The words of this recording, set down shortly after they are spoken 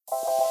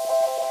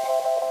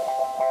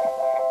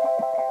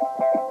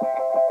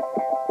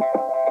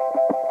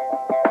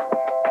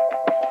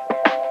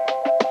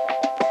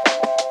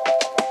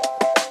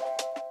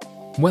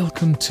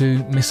Welcome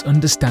to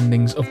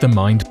Misunderstandings of the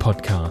Mind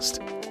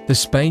podcast, the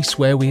space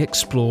where we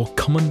explore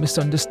common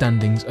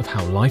misunderstandings of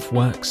how life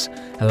works,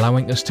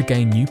 allowing us to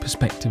gain new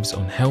perspectives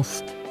on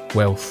health,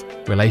 wealth,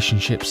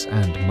 relationships,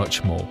 and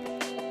much more.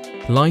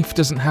 Life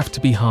doesn't have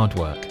to be hard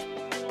work.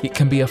 It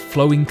can be a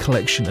flowing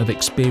collection of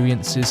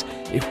experiences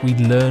if we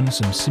learn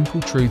some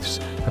simple truths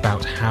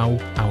about how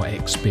our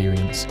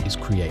experience is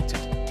created.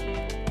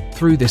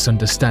 Through this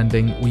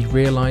understanding, we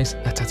realise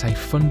that at a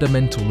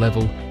fundamental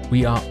level,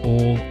 we are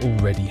all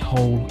already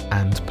whole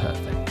and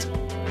perfect.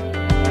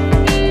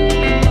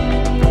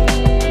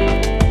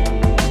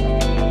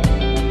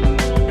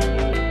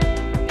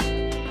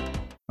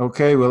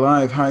 Okay, we're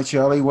live. Hi,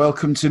 Charli.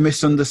 Welcome to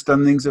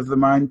Misunderstandings of the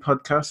Mind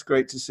podcast.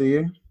 Great to see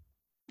you.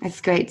 It's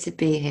great to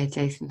be here,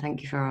 Jason.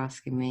 Thank you for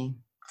asking me.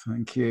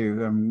 Thank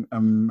you.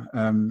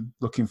 I'm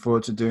looking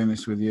forward to doing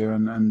this with you.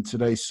 And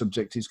today's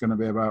subject is going to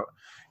be about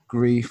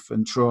grief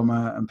and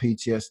trauma and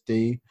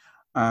PTSD.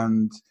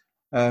 And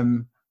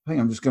I think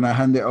I'm just going to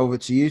hand it over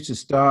to you to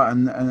start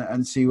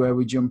and see where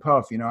we jump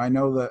off. You know, I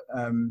know that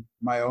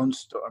my own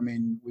story, I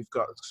mean, we've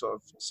got sort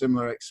of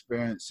similar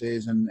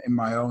experiences. And in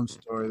my own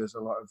story, there's a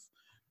lot of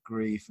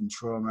grief and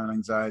trauma and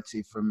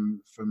anxiety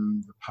from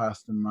the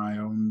past and my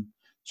own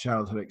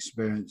childhood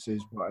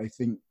experiences, but I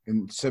think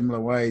in similar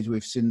ways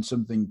we've seen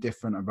something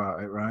different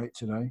about it, right,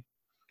 today?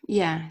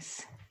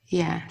 Yes.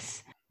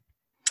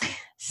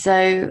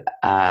 So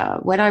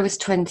when I was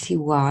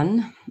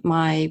 21,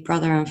 my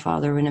brother and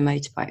father were in a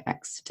motorbike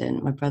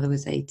accident. My brother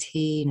was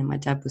 18 and my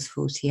dad was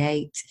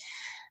 48,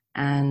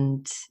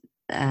 and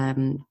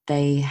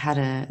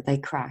they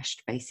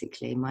crashed,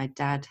 basically. My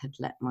dad had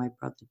let my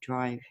brother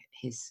drive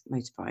his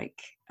motorbike,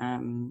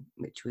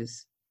 which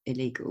was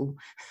illegal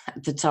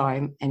at the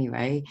time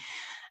anyway,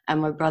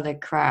 and my brother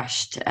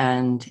crashed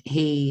and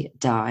he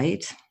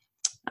died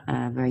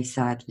very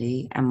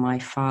sadly, and my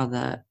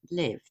father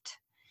lived.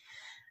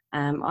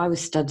 I was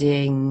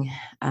studying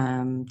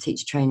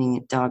teacher training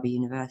at Derby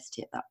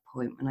University at that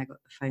point when I got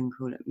the phone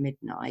call at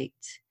midnight,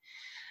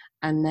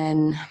 and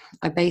then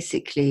I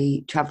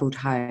basically travelled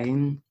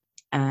home,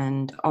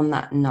 and on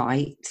that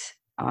night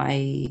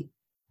I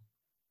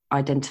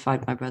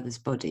identified my brother's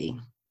body.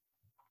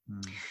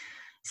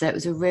 So it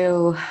was a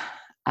real,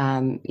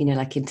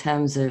 like in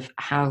terms of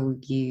how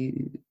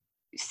you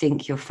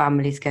think your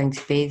family's going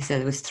to be. So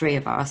there was three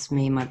of us,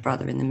 me, my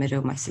brother in the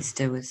middle. My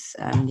sister was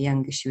the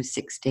youngest, she was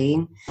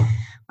 16.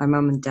 My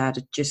mum and dad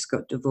had just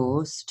got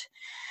divorced.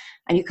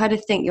 And you kind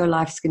of think your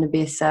life's going to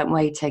be a certain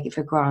way, you take it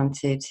for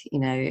granted.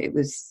 You know, it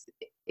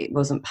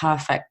wasn't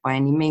perfect by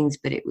any means,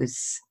 but it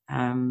was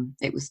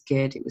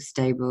good, it was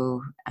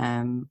stable,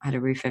 had a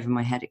roof over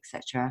my head,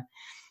 etc.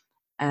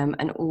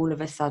 And all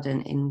of a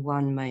sudden, in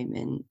one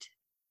moment,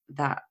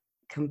 that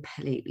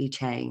completely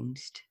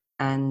changed.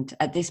 And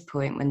at this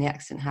point, when the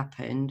accident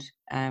happened,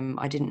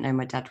 I didn't know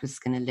my dad was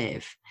going to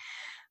live.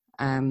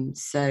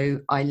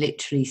 So I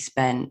literally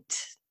spent,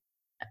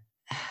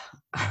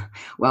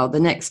 the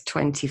next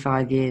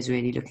 25 years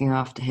really looking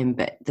after him.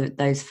 But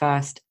those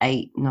first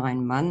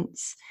 8-9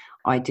 months,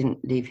 I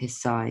didn't leave his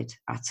side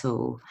at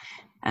all.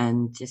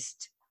 And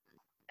just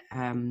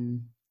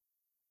kind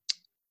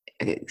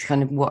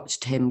of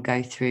watched him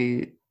go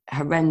through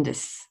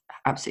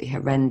absolutely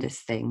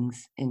horrendous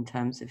things in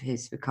terms of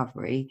his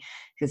recovery,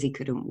 because he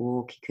couldn't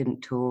walk, he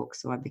couldn't talk,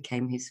 so I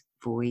became his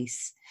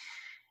voice.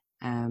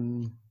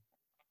 So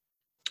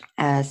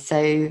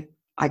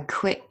I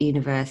quit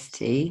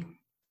university,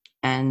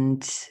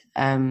 and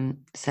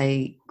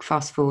say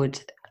fast forward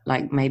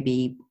like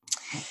maybe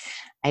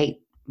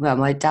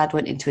my dad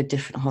went into a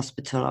different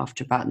hospital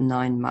after about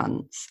 9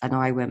 months, and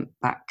I went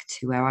back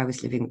to where I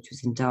was living, which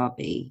was in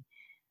Derby,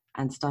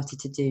 and started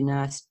to do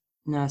nurse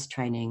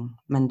training,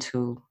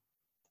 mental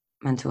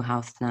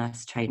health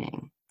nurse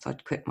training. So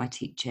I'd quit my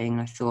teaching,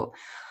 and I thought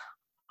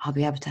I'll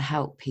be able to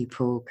help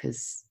people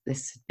because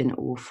this had been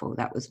awful.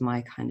 That was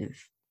my kind of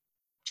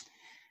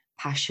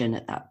passion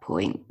at that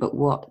point. But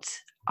what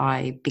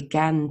I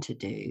began to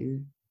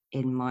do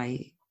in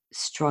my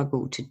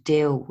struggle to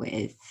deal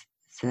with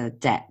the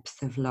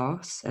depth of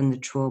loss and the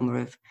trauma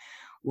of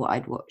what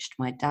I'd watched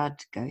my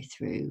dad go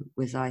through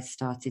was I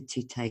started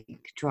to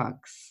take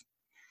drugs.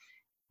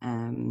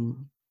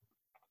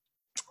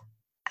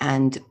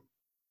 And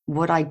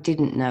what I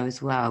didn't know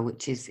as well,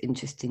 which is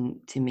interesting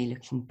to me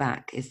looking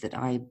back, is that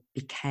I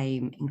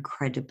became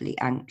incredibly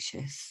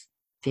anxious,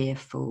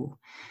 fearful,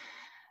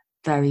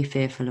 very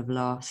fearful of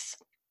loss.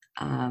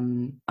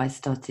 I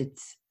started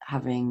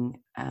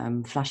having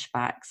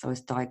flashbacks. I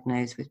was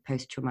diagnosed with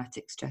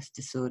post-traumatic stress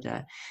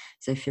disorder.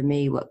 So for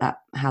me,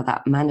 how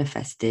that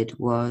manifested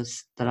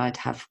was that I'd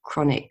have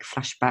chronic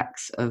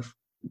flashbacks of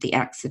the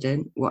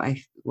accident, what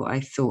I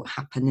thought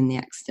happened in the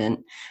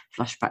accident,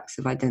 flashbacks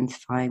of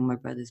identifying my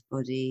brother's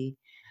body,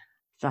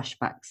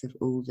 flashbacks of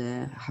all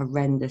the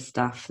horrendous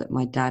stuff that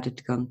my dad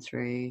had gone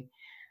through,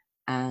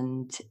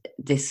 and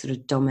this sort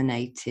of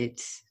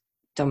dominated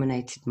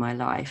my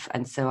life.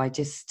 And so I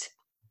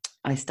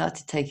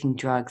started taking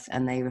drugs,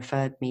 and they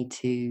referred me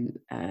to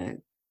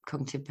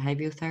cognitive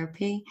behavioural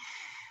therapy.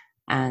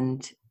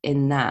 And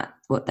in that,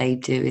 what they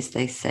do is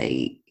they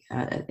say,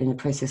 in a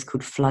process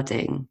called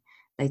flooding,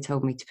 they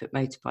told me to put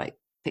motorbike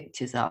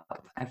pictures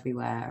up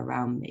everywhere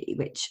around me,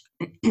 which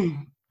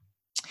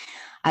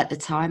at the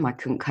time I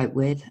couldn't cope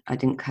with. I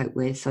didn't cope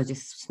with, so I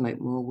just smoked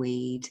more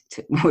weed,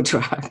 took more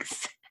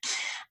drugs.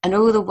 And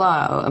all the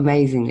while,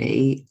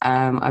 amazingly,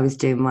 I was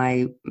doing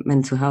my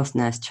mental health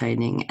nurse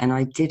training, and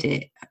I did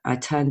it. I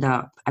turned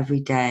up every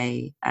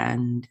day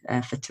and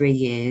for 3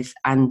 years,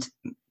 and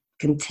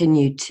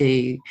continued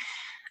to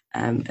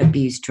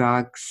abuse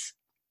drugs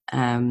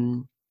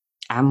and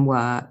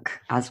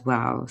work as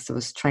well. So I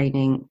was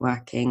training,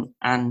 working,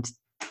 and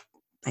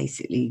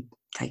basically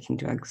taking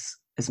drugs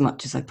as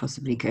much as I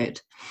possibly could.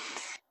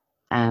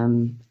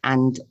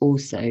 And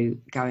also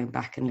going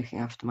back and looking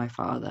after my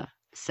father.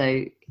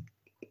 So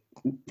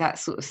that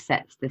sort of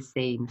sets the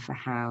scene for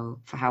how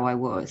I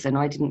was. And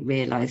I didn't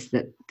realise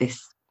that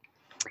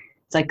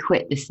so I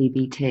quit the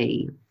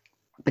CBT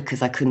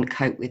because I couldn't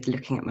cope with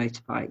looking at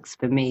motorbikes.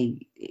 For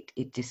me,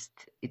 it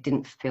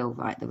didn't feel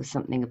right. There was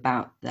something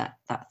about that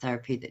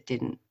therapy that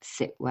didn't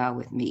sit well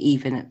with me,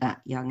 even at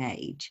that young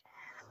age.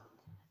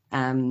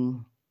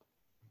 And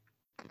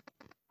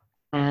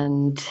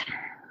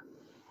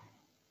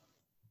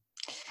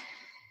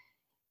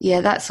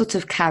yeah, that sort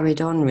of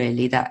carried on,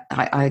 really. That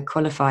I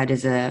qualified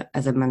as a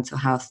mental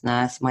health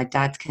nurse. My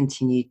dad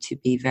continued to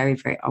be very,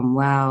 very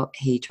unwell.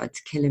 He tried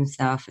to kill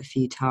himself a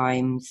few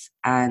times.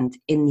 And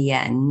in the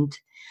end,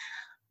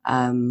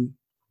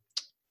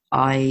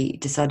 I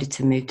decided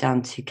to move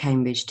down to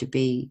Cambridge to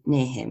be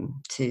near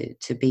him, to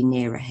be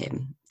nearer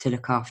him, to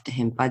look after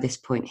him. By this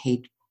point,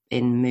 he'd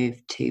been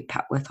moved to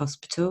Papworth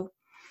Hospital.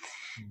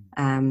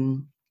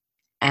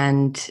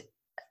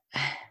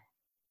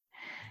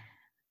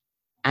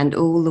 And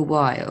all the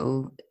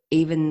while,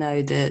 even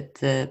though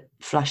the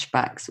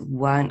flashbacks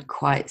weren't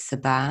quite so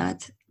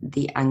bad,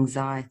 the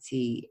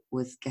anxiety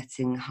was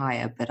getting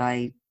higher. But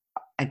I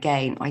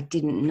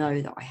didn't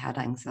know that I had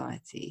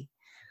anxiety.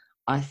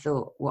 I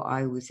thought what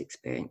I was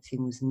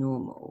experiencing was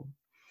normal.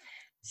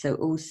 So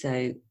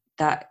also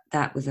that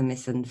was a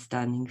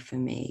misunderstanding for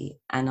me.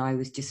 And I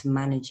was just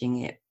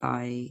managing it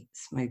by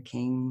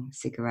smoking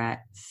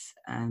cigarettes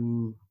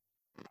and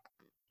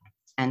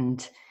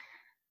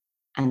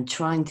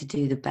trying to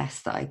do the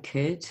best that I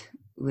could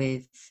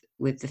with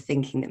the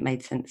thinking that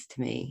made sense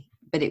to me.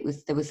 But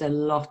there was a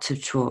lot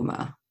of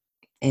trauma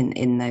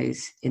in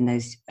those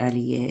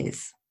early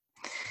years.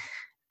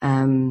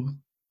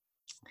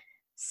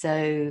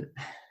 So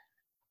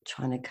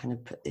trying to kind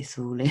of put this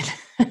all in.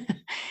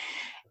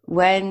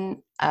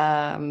 When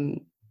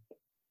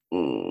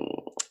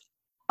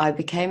I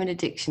became an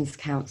addictions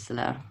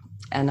counsellor,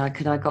 and I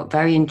got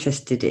very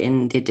interested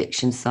in the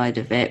addiction side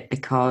of it,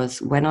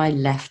 because when I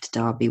left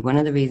Derby, one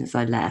of the reasons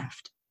I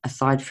left,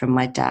 aside from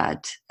my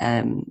dad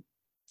trying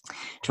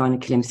to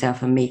kill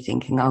himself and me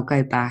thinking I'll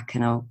go back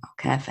and I'll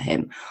care for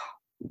him,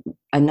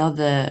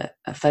 another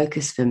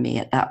focus for me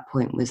at that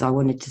point was I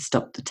wanted to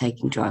stop the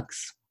taking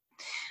drugs.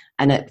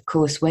 And of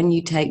course, when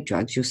you take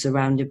drugs, you're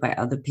surrounded by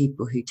other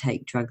people who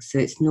take drugs, so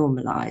it's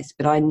normalised.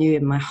 But I knew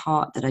in my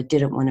heart that I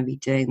didn't want to be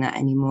doing that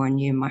anymore. I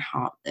knew in my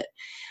heart that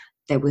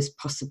there was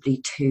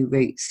possibly two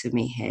routes for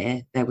me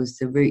here. There was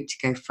the route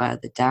to go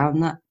further down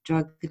that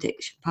drug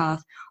addiction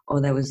path,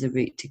 or there was the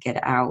route to get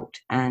out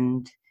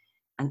and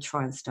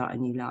try and start a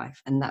new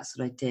life. And that's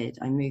what I did.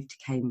 I moved to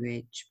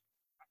Cambridge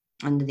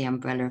under the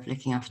umbrella of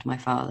looking after my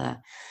father,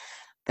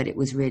 but it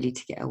was really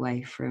to get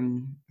away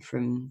from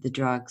the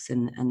drugs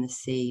and the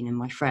scene and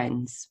my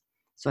friends.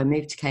 So I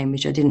moved to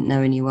Cambridge. I didn't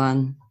know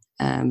anyone,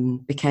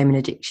 became an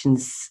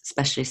addictions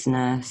specialist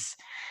nurse,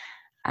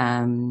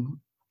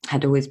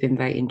 had always been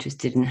very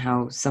interested in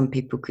how some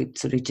people could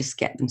sort of just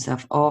get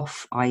themselves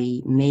off,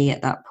 i.e. me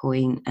at that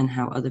point, and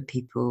how other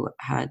people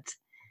had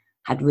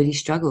really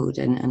struggled.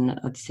 And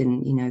I'd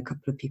seen, a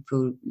couple of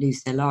people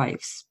lose their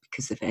lives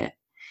because of it.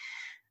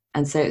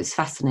 And so it was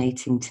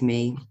fascinating to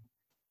me.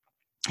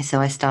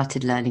 So I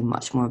started learning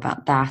much more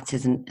about that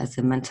as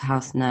a mental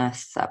health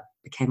nurse. That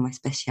became my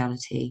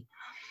speciality.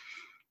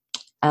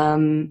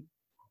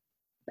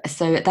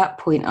 So at that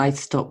point, I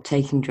stopped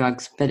taking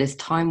drugs. But as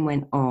time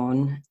went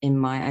on in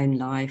my own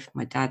life,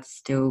 my dad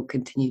still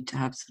continued to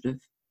have sort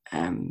of,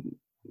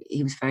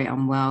 he was very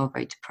unwell,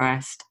 very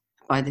depressed.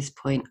 By this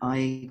point,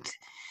 I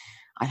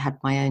had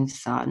my own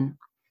son,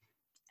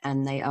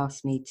 and they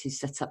asked me to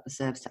set up the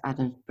service at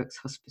Addenbrooke's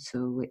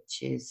Hospital,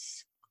 which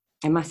is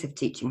a massive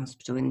teaching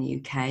hospital in the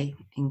UK,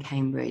 in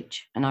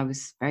Cambridge. And I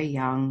was very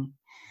young,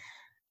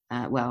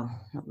 well,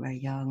 not very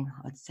young,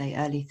 I'd say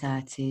early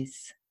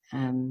 30s,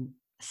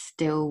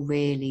 still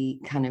really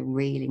kind of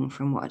reeling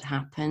from what had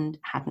happened,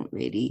 hadn't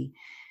really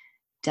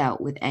dealt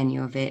with any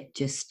of it,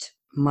 just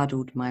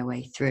muddled my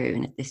way through.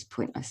 And at this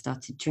point, I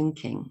started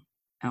drinking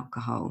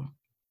alcohol.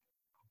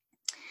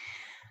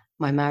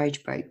 My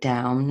marriage broke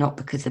down, not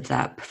because of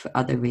that, but for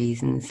other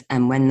reasons.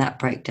 And when that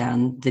broke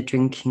down, the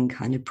drinking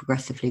kind of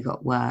progressively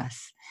got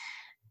worse.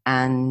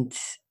 And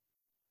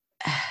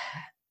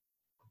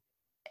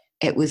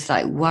it was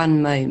like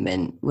one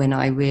moment when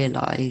I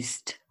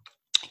realised,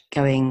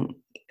 going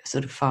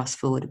sort of fast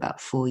forward about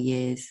 4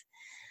 years,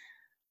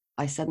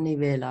 I suddenly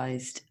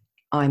realised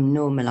I'm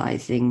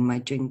normalising my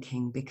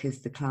drinking because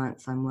the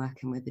clients I'm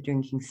working with are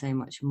drinking so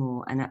much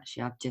more, and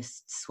actually I've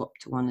just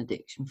swapped one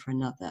addiction for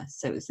another.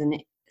 So it was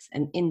an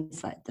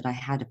insight that I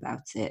had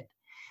about it,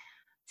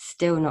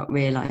 still not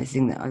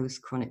realising that I was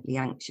chronically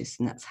anxious,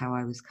 and that's how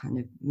I was kind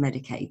of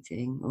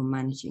medicating or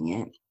managing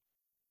it.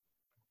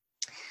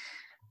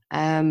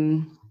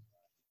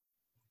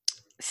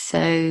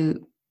 So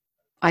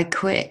I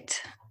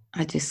quit.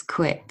 I just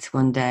quit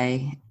one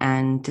day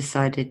and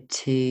decided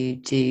to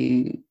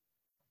do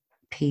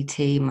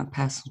PT, my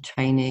personal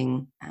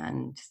training,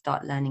 and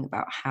start learning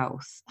about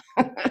health.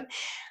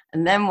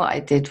 And then what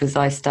I did was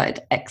I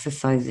started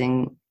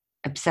exercising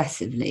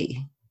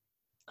obsessively,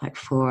 like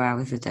 4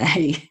 hours a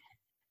day.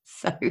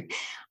 So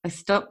I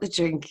stopped the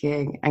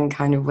drinking and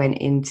kind of went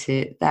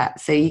into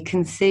that. So you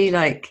can see,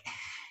 like,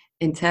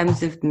 in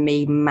terms of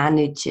me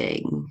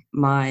managing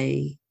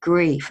my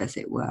grief, as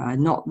it were,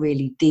 not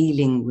really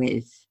dealing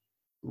with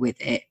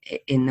it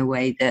in the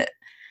way that,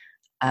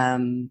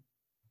 I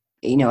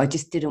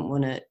just didn't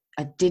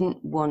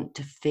want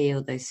to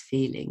feel those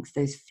feelings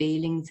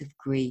of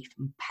grief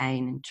and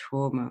pain and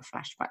trauma and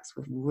flashbacks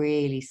were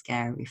really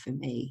scary for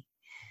me.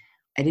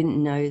 I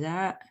didn't know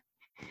that.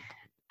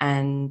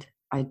 And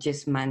I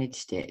just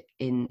managed it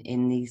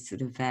in these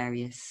sort of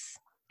various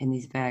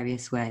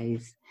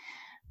ways.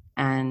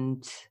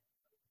 And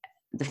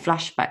the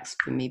flashbacks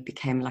for me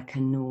became like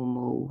a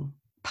normal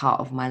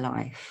part of my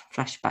life.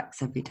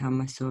 Flashbacks every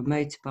time I saw a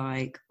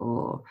motorbike,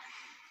 or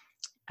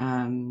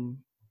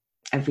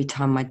every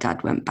time my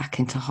dad went back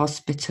into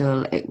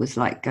hospital. It was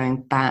like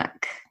going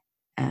back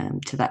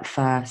to that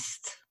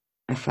first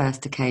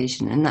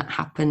occasion. And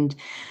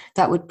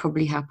that would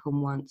probably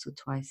happen once or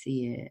twice a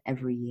year,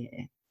 every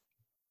year.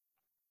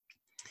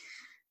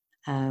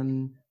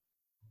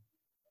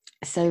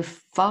 So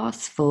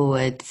fast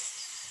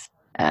forwards,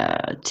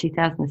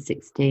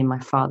 2016, my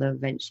father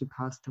eventually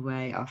passed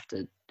away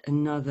after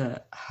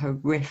another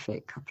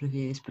horrific couple of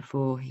years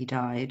before he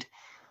died.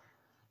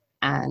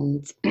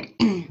 And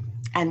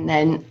and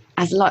then,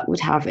 as luck would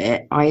have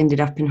it, I ended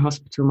up in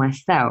hospital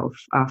myself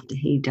after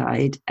he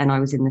died, and I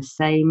was in the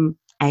same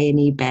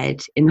A&E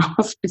bed in the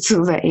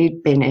hospital that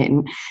he'd been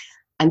in.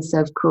 And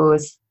so, of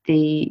course,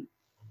 the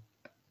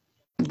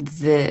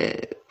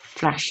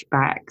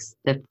flashbacks,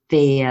 the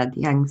fear,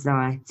 the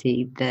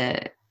anxiety,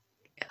 I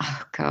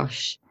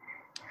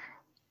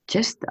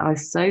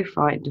was so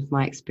frightened of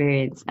my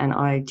experience, and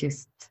I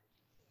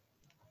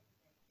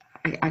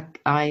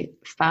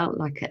felt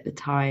like at the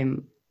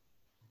time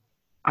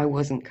I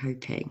wasn't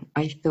coping.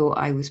 I thought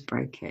I was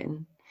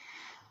broken,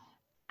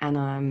 and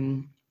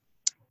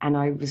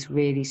I was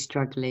really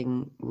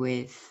struggling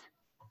with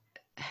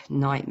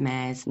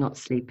nightmares, not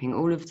sleeping,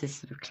 all of the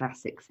sort of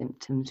classic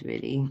symptoms,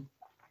 really.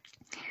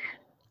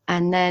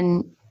 And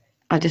then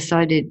I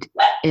decided,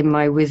 in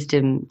my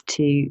wisdom,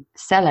 to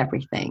sell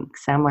everything,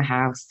 sell my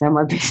house, sell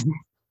my business.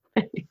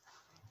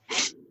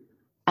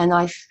 And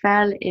I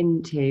fell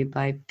into,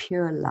 by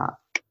pure luck,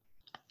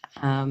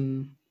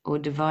 or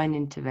divine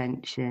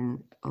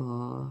intervention,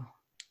 or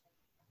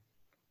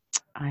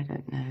I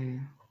don't know,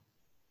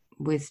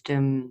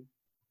 wisdom,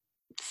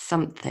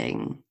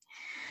 something.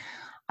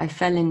 I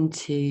fell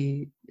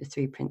into the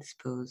 3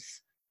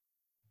 principles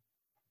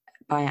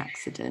by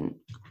accident.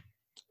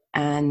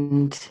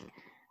 And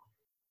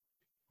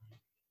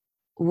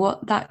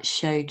what that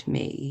showed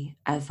me,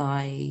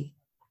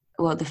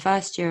 the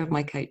first year of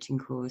my coaching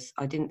course,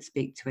 I didn't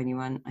speak to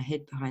anyone. I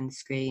hid behind the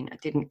screen. I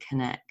didn't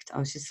connect. I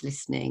was just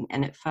listening.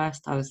 And at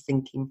first I was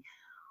thinking,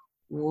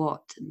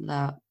 what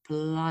the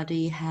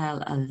bloody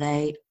hell are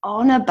they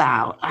on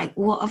about? Like,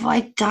 what have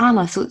I done?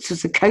 I thought this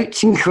was a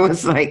coaching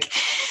course. Like,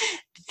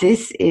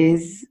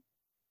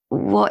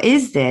 what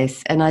is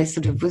this? And I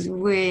sort of was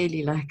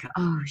really like,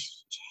 oh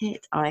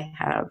shit, I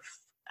have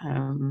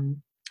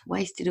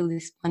wasted all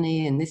this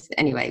money and this,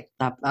 anyway,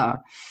 blah, blah.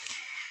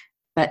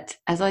 But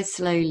as I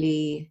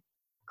slowly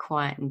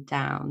quietened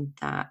down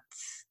that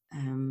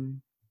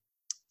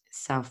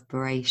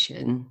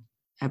self-beration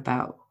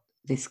about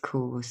this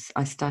course,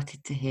 I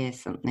started to hear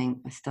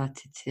something. I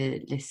started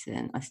to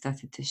listen. I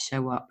started to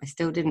show up. I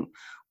still didn't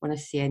want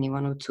to see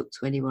anyone or talk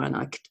to anyone.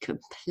 I could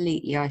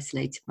completely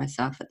isolated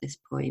myself at this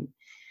point,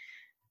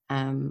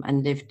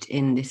 and lived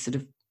in this sort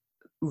of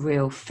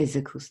real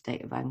physical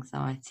state of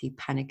anxiety,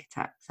 panic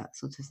attacks, that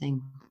sort of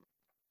thing.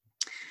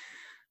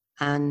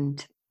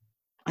 And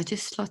I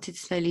just started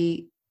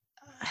slowly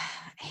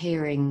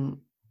hearing,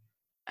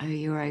 oh,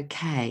 you're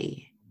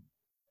okay.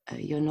 Oh,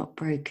 you're not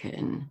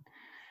broken.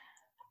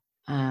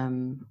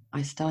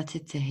 I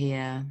started to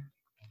hear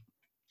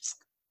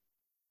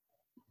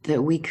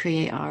that we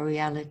create our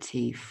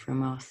reality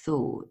from our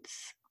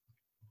thoughts.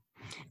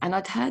 And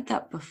I'd heard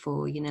that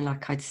before,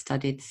 like I'd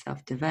studied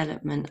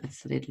self-development, I'd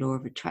studied law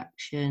of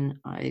attraction,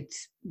 I'd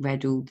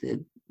read all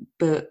the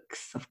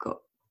books. I've got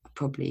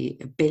probably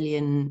 1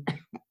 billion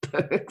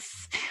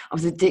books. I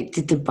was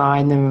addicted to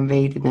buying them and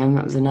reading them.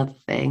 That was another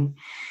thing.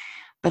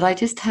 But I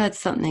just heard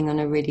something on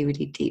a really,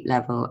 really deep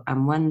level.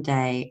 And one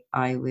day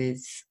I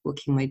was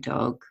walking my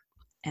dog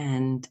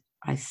and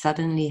I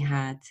suddenly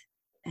had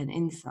an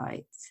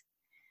insight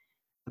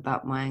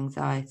about my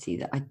anxiety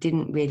that I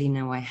didn't really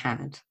know I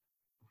had.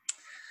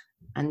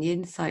 And the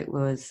insight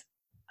was,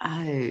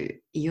 oh,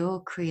 you're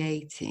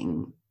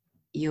creating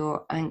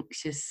your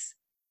anxious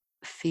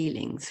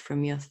feelings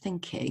from your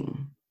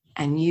thinking.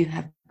 And you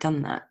have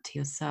done that to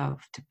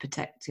yourself to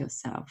protect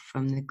yourself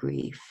from the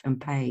grief and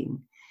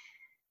pain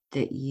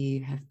that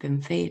you have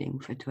been feeling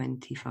for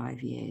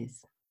 25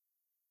 years.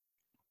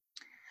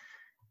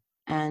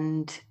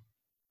 And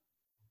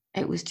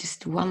it was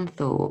just one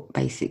thought,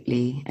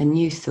 basically, a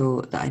new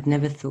thought that I'd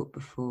never thought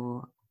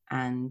before.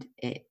 And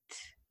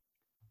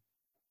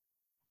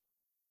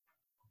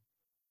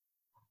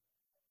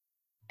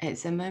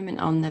it's a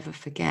moment I'll never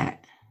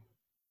forget,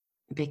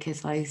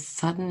 because I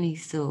suddenly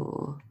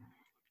saw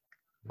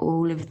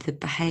all of the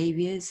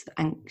behaviors,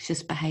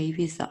 anxious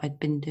behaviors that I'd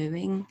been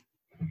doing,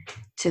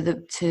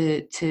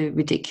 to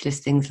ridiculous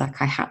things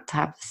like I had to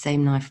have the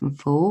same knife and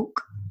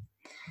fork.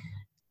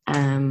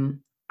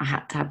 I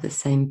had to have the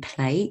same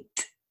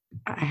plate.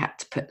 I had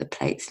to put the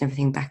plates and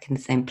everything back in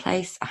the same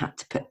place. I had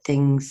to put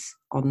things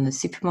on the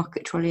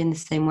supermarket trolley in the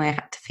same way. I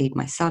had to feed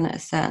my son at a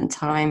certain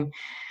time.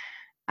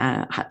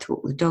 I had to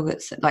walk the dog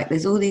like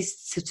there's all these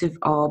sort of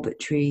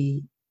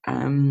arbitrary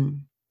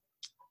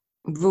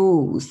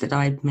rules that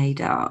I'd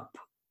made up,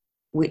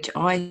 which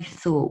I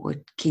thought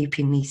were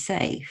keeping me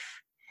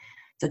safe.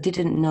 So I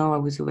didn't know I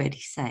was already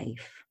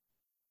safe.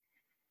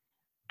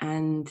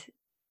 And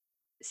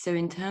so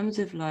in terms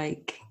of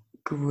like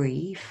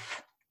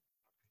grief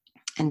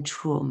and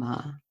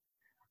trauma,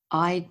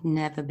 I'd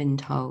never been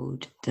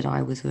told that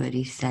I was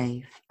already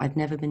safe. I'd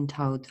never been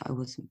told that I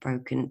wasn't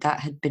broken.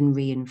 That had been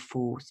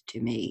reinforced to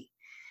me,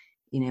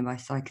 by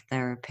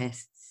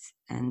psychotherapists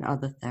and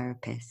other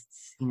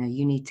therapists.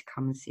 You need to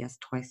come and see us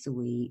twice a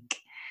week.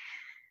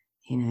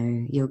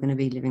 You're going to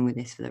be living with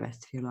this for the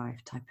rest of your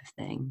life, type of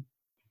thing.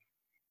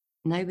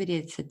 Nobody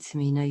had said to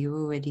me, no, you're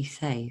already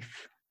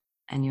safe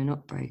and you're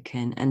not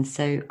broken. And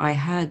so I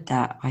heard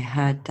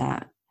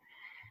that.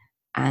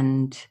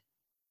 And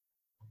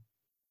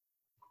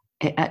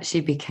it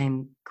actually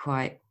became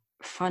quite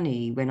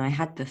funny when I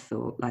had the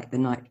thought, like the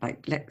night,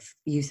 like, let's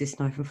use this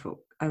knife and fork.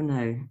 Oh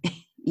no,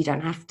 you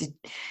don't have to.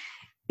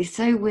 It's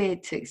so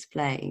weird to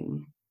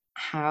explain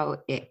how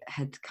it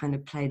had kind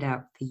of played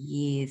out for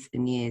years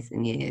and years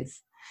and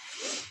years.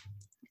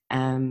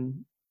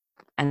 And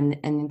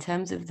in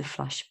terms of the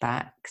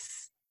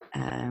flashbacks,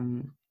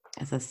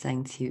 as I was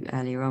saying to you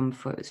earlier on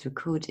before it was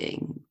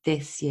recording,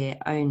 this year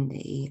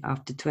only,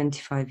 after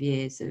 25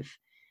 years of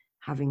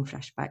having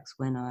flashbacks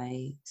when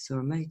I saw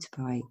a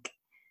motorbike,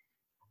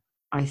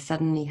 I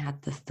suddenly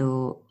had the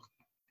thought,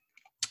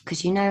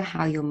 because you know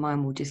how your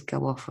mind will just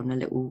go off on a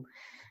little,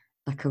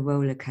 like a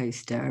roller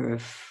coaster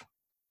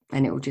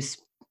and it will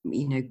just,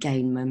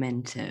 gain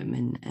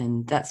momentum.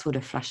 And that's what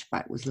a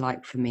flashback was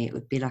like for me. It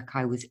would be like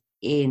I was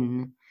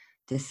in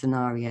the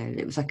scenario.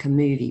 It was like a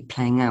movie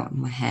playing out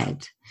in my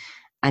head,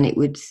 and it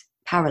would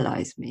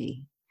paralyze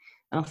me.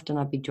 And often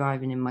I'd be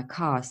driving in my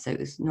car, so it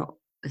was not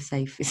the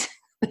safest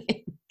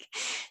thing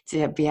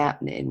to be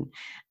happening.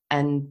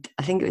 And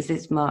I think it was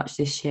this March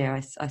this year, I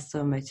saw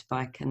a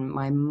motorbike and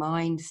my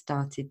mind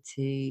started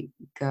to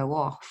go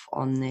off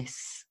on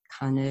this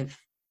kind of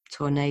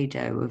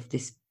tornado of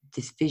this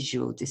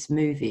visual, this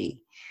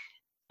movie.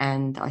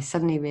 And I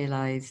suddenly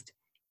realized,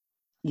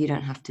 you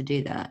don't have to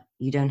do that.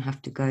 You don't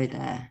have to go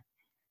there.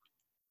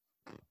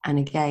 And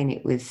again,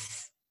 it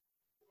was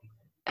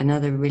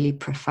another really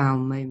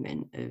profound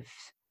moment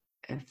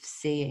of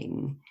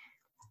seeing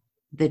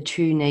the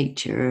true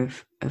nature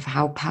of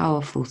how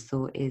powerful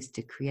thought is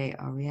to create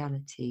our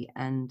reality.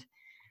 And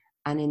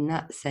in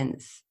that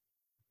sense,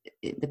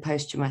 the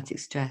post-traumatic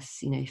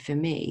stress, for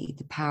me,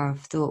 the power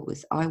of thought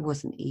was I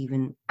wasn't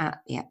even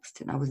at the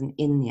accident. I wasn't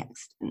in the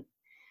accident.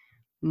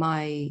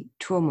 My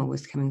trauma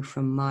was coming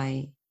from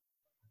my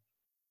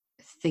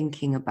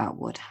thinking about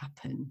what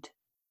happened,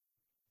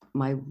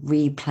 my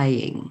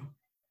replaying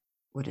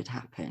what had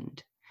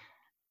happened.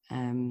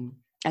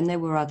 And there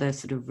were other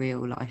sort of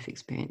real life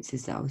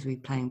experiences that I was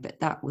replaying, but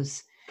that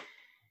was,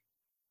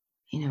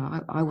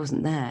 I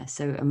wasn't there.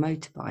 So a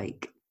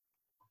motorbike,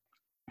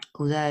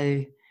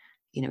 although,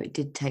 it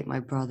did take my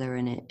brother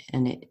and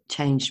it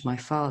changed my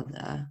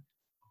father,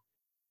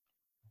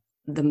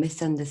 the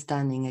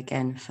misunderstanding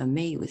again for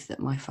me was that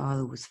my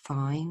father was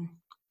fine.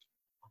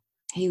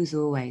 He was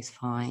always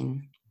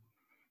fine.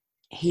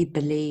 He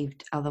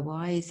believed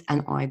otherwise,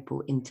 and I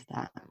bought into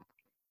that.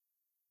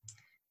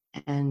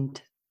 And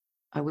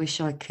I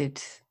wish I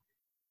could,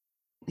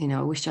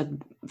 I wish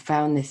I'd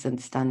found this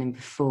understanding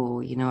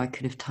before. I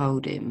could have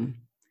told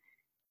him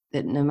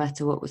that no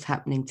matter what was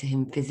happening to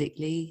him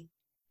physically,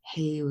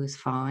 he was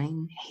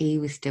fine. He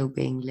was still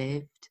being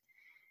lived.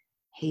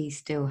 He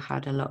still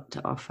had a lot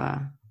to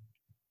offer,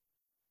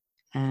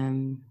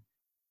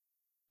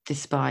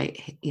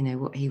 despite,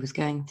 what he was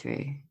going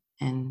through.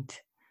 And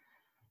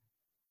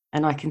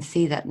I can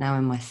see that now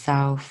in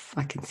myself.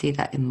 I can see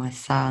that in my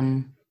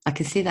son. I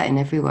can see that in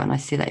everyone. I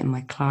see that in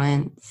my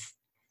clients.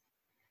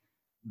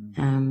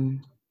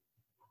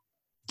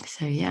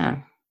 So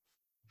yeah.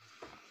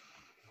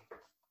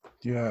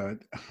 Yeah,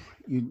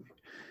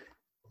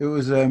 it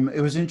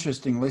was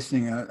interesting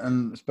listening,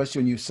 and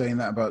especially when you were saying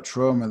that about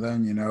trauma.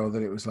 Then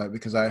that it was like,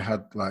 because I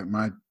had, like,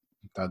 my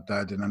dad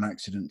died in an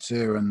accident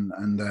too,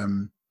 and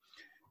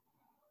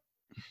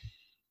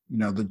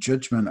the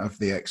judgment of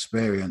the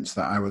experience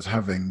that I was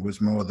having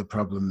was more the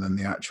problem than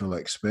the actual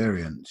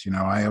experience.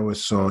 I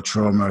always saw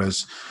trauma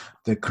as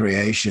the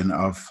creation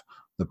of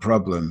the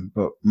problem,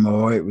 but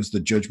more it was the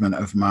judgment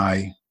of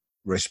my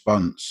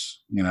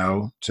response,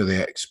 to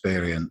the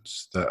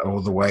experience, that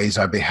all the ways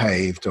I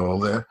behaved, all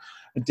the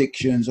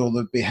addictions, all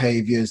the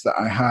behaviors that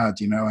I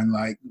had, and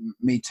like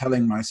me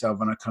telling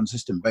myself on a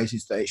consistent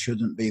basis that it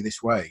shouldn't be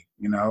this way,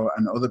 and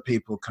other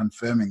people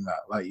confirming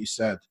that, like you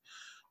said,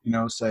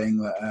 saying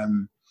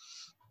that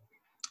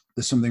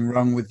there's something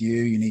wrong with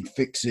you, you need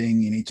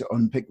fixing, you need to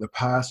unpick the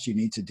past, you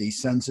need to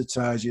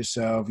desensitize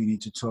yourself, you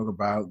need to talk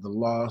about the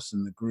loss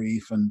and the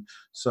grief and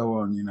so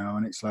on,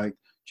 and it's like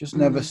just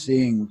never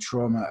seeing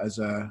trauma as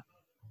a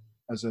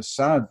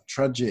sad,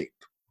 tragic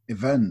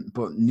event,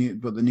 but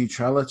the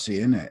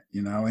neutrality in it,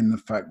 in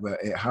the fact that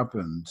it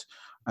happened,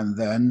 and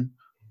then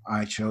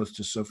I chose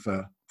to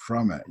suffer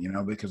from it,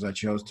 because I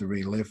chose to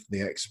relive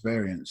the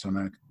experience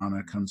on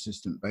a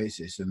consistent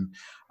basis, and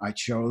I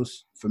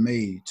chose, for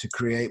me, to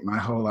create my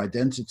whole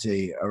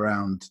identity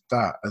around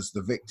that as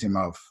the victim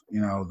of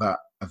that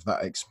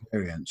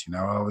experience.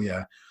 Oh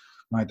yeah,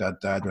 my dad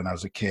died when I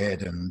was a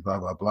kid, and blah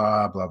blah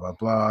blah blah blah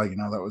blah.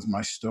 That was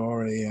my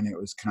story, and it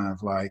was kind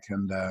of like,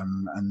 and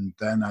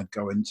then I'd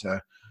go into,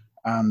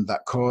 and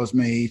that caused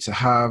me to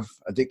have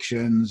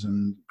addictions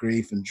and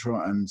grief and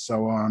trauma and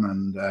so on,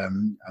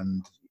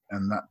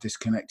 and that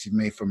disconnected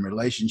me from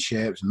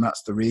relationships, and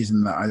that's the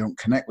reason that I don't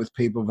connect with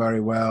people very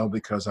well,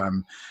 because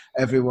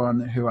everyone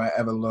who I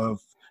ever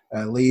loved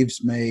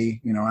leaves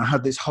me. I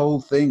had this whole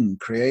thing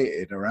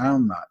created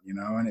around that,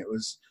 and it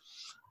was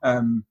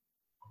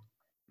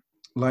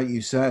like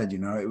you said,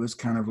 it was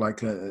kind of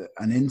like an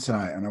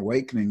insight, an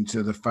awakening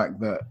to the fact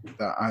that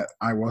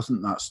I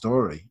wasn't that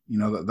story,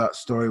 that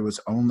story was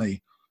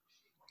only,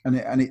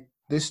 and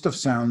this stuff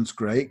sounds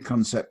great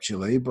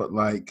conceptually, but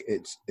like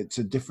it's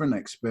a different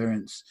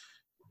experience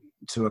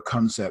to a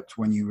concept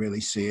when you really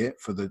see it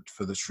for the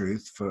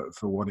truth,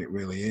 for what it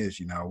really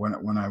is.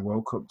 When I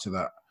woke up to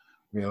that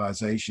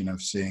realization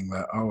of seeing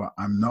that, oh,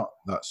 I'm not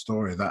that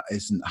story, that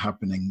isn't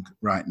happening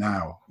right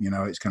now,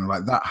 it's kind of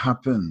like that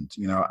happened,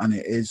 and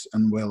it is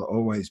and will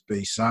always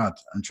be sad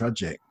and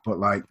tragic, but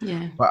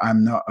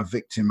I'm not a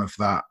victim of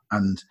that,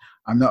 and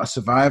I'm not a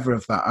survivor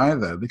of that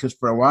either, because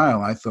for a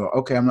while I thought,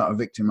 okay, I'm not a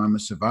victim, I'm a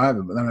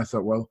survivor, but then I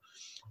thought, well,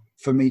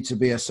 for me to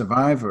be a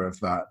survivor of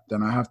that,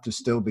 then I have to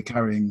still be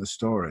carrying the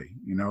story,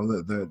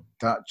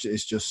 that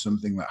is just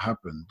something that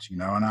happened,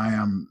 and I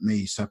am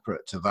me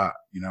separate to that,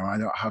 I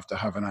don't have to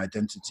have an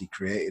identity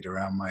created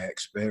around my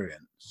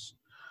experience,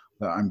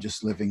 that I'm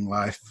just living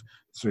life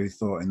through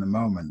thought in the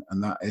moment,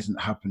 and that isn't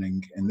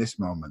happening in this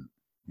moment,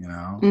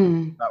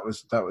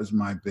 that was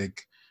my big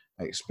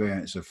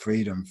experience of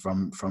freedom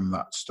from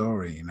that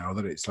story,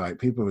 that it's like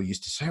people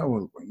used to say,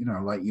 oh,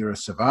 well, like you're a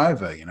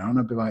survivor, and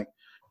I'd be like,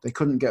 they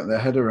couldn't get their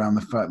head around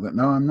the fact that,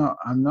 no, I'm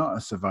not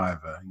a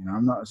survivor.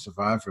 I'm not a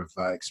survivor of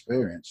that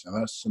experience.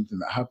 That's something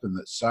that happened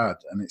that's sad.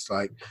 And it's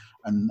like,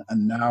 and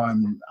now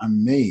I'm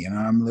me, and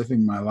I'm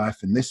living my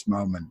life in this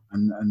moment.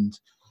 And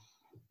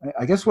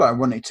I guess what I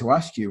wanted to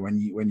ask you when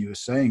you were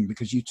saying,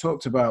 because you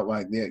talked about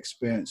like the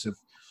experience of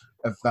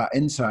that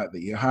insight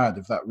that you had,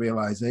 of that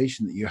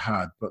realization that you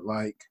had, but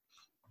like,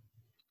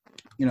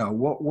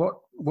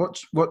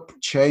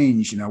 what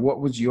changed, what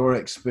was your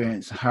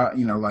experience, how,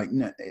 like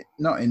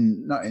not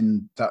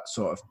in that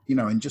sort of,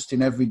 in just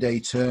in everyday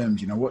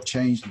terms, what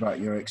changed about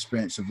your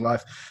experience of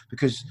life?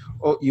 Because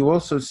you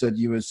also said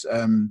you was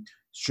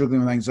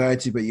struggling with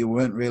anxiety, but you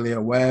weren't really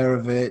aware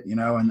of it,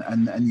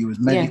 and you was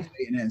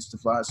meditating it and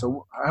stuff like that.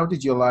 So how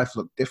did your life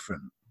look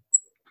different?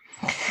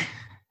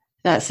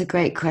 That's a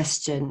great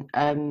question.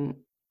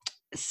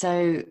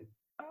 So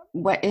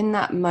in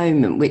that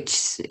moment,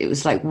 which it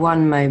was like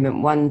one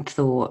moment, one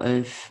thought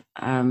of,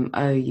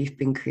 oh, you've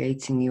been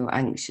creating your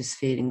anxious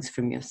feelings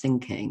from your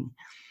thinking.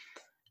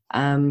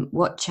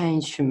 What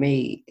changed for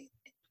me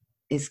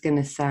is going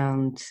to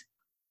sound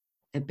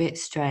a bit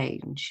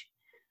strange,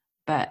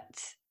 but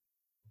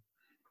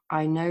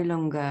I no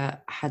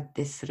longer had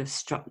this sort of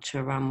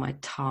structure around my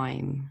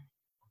time.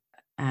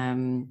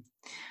 And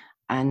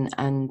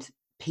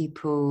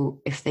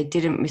people, if they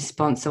didn't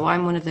respond, so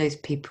I'm one of those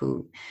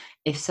people,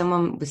 if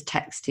someone was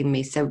texting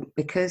me, so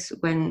because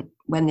when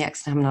the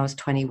accident happened, I was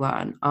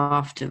 21,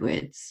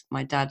 afterwards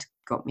my dad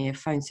got me a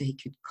phone so he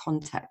could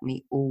contact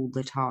me all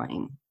the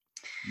time.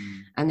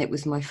 And it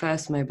was my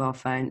first mobile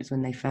phone. It was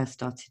when they first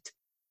started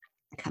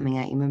coming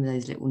out. You remember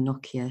those little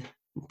Nokia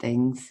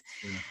things?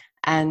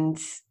 And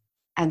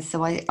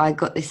so I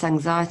got this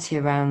anxiety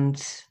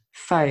around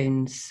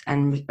phones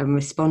and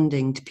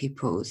responding to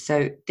people.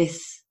 So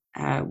this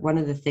one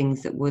of the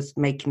things that was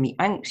making me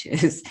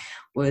anxious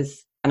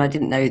was and I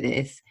didn't know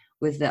this,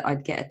 was that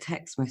I'd get a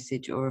text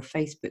message or a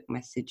Facebook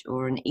message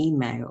or an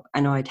email,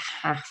 and I'd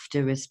have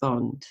to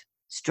respond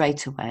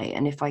straight away.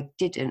 And if I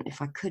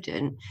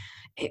couldn't,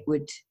 it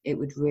would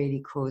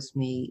really cause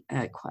me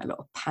quite a lot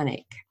of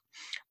panic,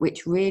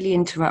 which really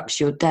interrupts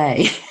your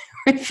day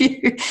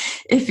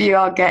if you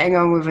are getting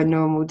on with a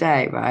normal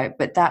day, right?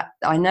 But that,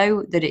 I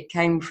know that it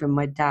came from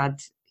my dad,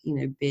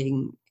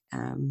 being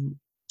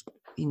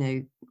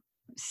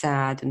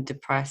sad and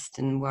depressed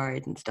and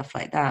worried and stuff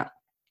like that.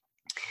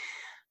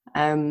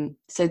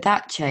 So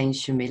that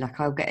changed for me. Like,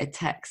 I'll get a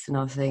text and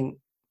I'll think,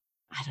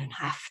 I don't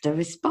have to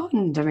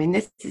respond. I mean,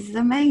 this is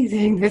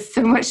amazing. There's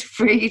so much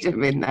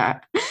freedom in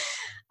that,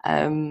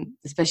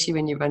 especially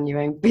when you run your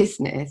own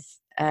business.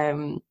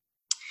 And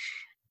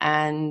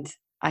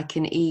I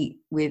can eat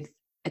with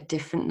a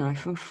different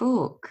knife and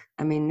fork.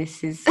 I mean,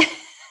 this is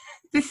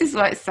this is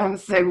why it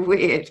sounds so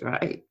weird,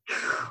 right?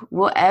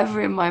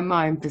 Whatever in my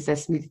mind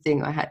possessed me to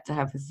think I had to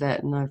have a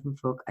certain knife and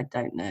fork, I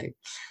don't know.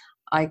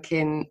 I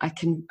can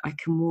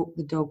walk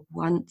the dog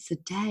once a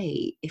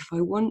day if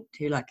I want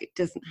to. Like, it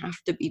doesn't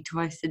have to be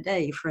twice a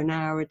day for an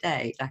hour a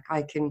day. Like,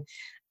 I can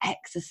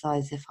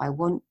exercise if I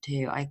want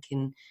to. I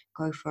can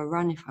go for a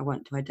run if I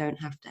want to. I don't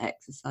have to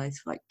exercise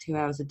for like 2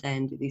 hours a day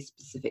and do these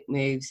specific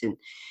moves. And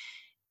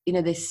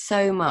there's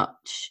so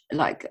much.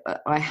 Like,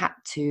 I had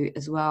to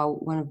as well.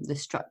 One of the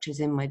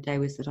structures in my day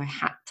was that I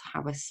had to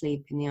have a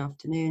sleep in the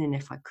afternoon, and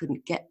if I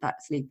couldn't get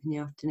that sleep in the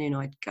afternoon,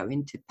 I'd go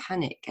into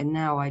panic. And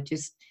now I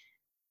just,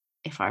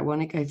 if I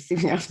want to go to sleep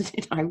in the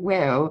afternoon, I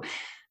will.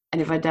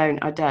 And if I don't,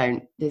 I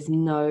don't. There's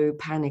no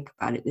panic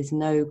about it. There's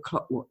no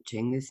clock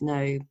watching. There's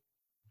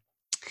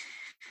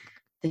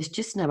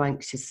just no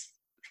anxious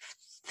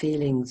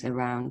feelings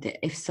around it.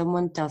 If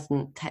someone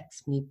doesn't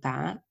text me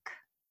back,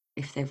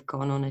 if they've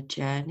gone on a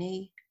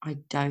journey, I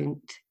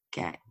don't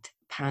get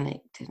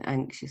panicked and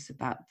anxious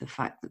about the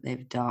fact that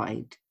they've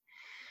died.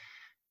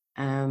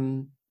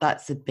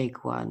 That's a big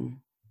one,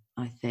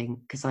 I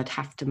think, because I'd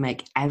have to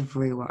make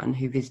everyone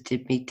who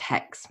visited me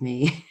text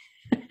me.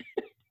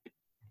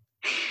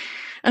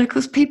 And of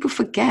course, people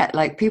forget.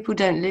 Like, people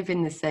don't live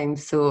in the same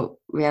sort of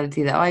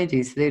reality that I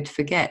do, so they'd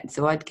forget.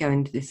 So I'd go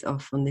into this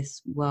off on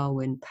this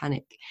whirlwind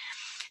panic.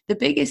 The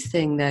biggest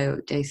thing, though,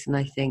 Jason,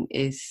 I think,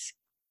 is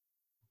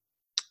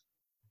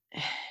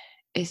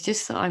it's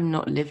just that I'm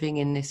not living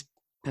in this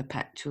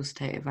perpetual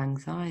state of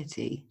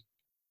anxiety,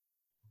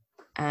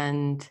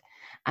 and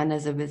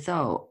as a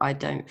result, I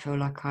don't feel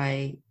like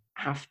I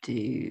have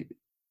to,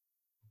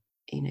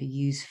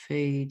 use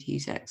food,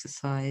 use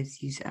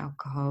exercise, use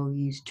alcohol,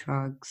 use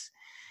drugs.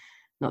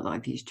 Not that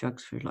I've used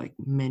drugs for like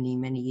many,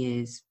 many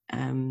years.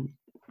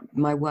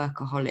 My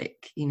workaholic,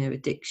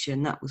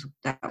 addiction, that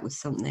was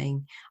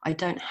something. I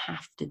don't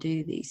have to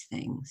do these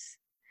things.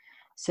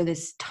 So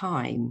there's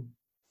time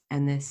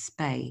and there's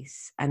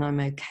space, and I'm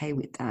okay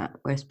with that.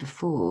 Whereas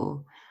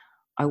before,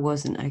 I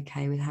wasn't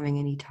okay with having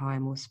any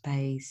time or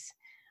space.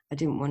 I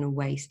didn't want to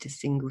waste a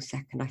single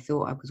second. I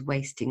thought I was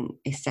wasting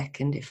a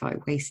second if I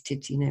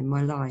wasted,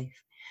 my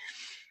life.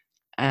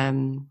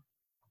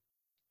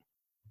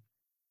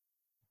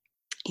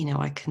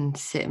 I can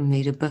sit and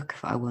read a book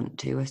if I want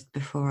to. Whereas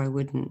before, I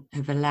wouldn't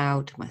have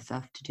allowed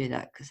myself to do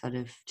that, because I'd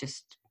have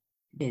just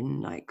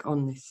been like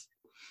on this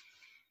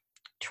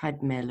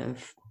treadmill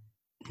of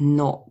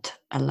not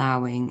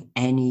allowing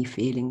any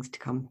feelings to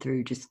come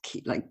through, just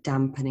keep like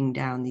dampening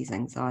down these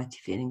anxiety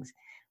feelings.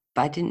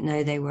 But I didn't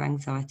know they were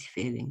anxiety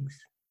feelings.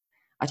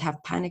 I'd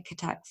have panic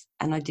attacks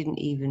and I didn't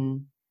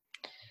even...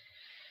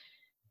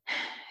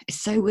 It's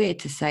so weird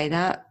to say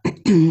that.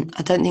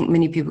 I don't think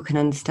many people can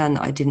understand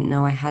that I didn't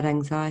know I had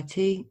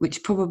anxiety,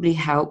 which probably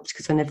helped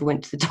because I never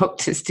went to the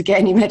doctors to get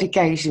any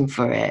medication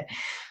for it.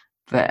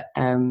 But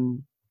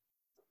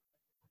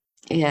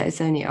yeah,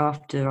 it's only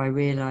after I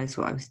realised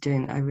what I was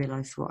doing that I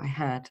realised what I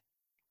had.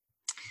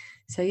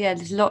 So yeah,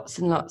 there's lots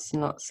and lots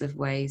and lots of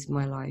ways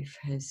my life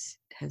has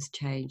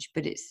changed,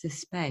 but it's the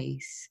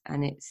space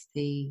and it's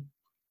the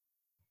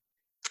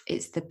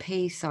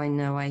peace I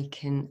know I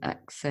can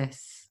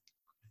access,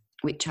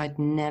 which I'd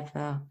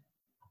never,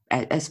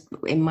 as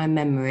in my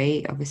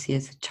memory, obviously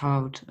as a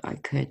child I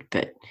could,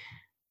 but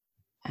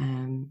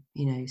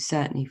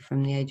certainly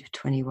from the age of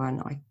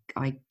 21,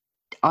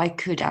 I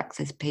could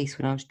access peace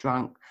when I was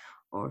drunk,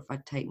 or if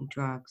I'd taken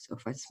drugs, or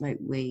if I'd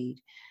smoked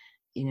weed,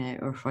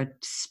 or if I'd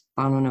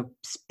spun on a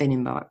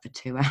spinning bike for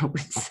 2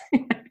 hours.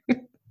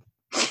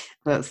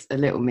 That's a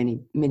little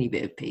mini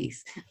bit of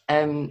peace.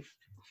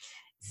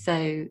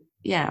 So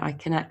yeah, I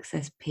can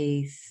access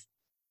peace,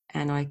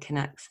 and I can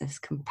access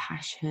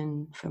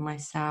compassion for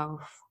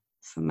myself,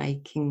 for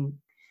making,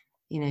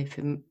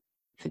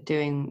 for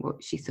doing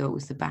what she thought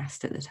was the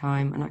best at the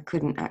time. And I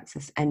couldn't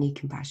access any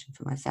compassion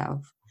for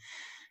myself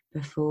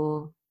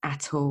before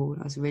at all.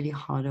 I was really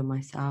hard on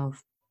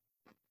myself.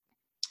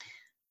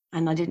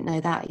 And I didn't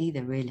know that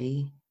either,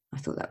 really. I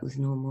thought that was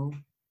normal.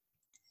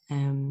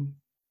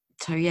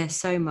 So yeah,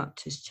 so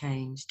much has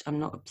changed. I'm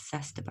not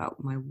obsessed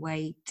about my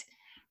weight.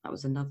 That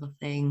was another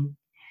thing.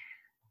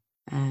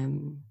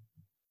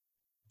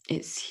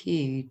 It's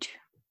huge,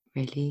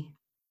 really.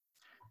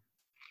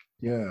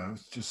 Yeah, I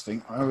was just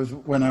thinking,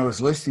 when I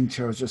was listening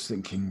to you, I was just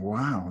thinking,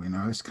 wow,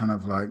 it's kind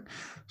of like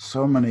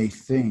so many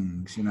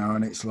things,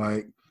 and it's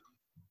like,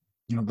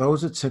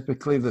 those are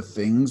typically the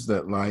things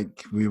that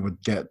like we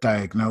would get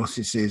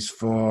diagnoses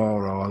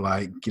for, or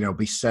like,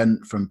 be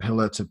sent from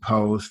pillar to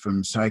post,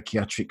 from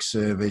psychiatric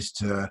service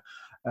to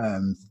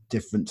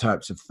different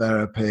types of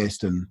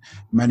therapists. And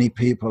many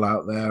people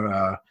out there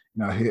are,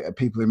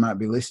 people who might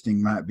be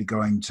listening might be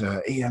going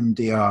to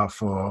EMDR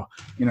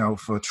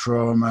for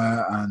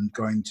trauma, and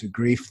going to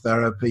grief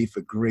therapy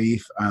for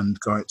grief, and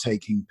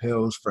taking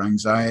pills for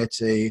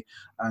anxiety,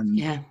 and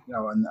Yeah.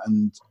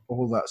 and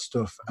all that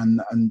stuff.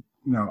 And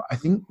I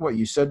think what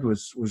you said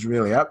was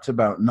really apt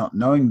about not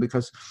knowing,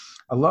 because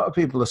a lot of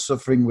people are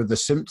suffering with the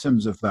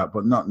symptoms of that,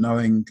 but not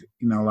knowing,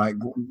 like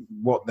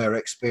what their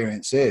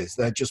experience is.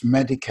 They're just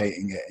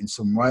medicating it in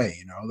some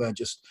way, they're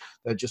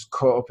just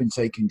caught up in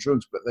taking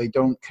drugs, but they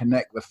don't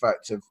connect the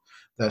fact of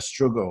their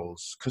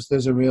struggles. Because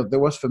there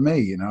was for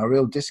me, a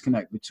real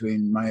disconnect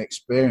between my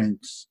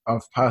experience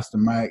of past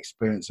and my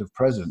experience of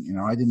present.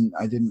 I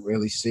didn't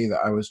really see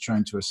that I was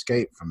trying to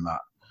escape from that.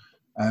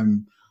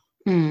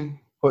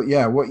 But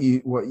yeah, what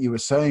you were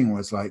saying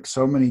was like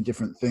so many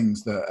different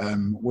things that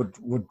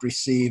would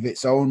receive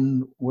its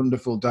own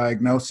wonderful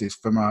diagnosis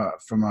from our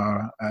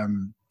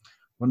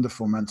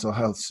wonderful mental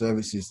health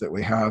services that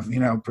we have,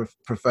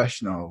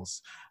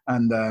 professionals,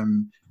 and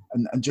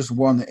just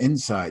one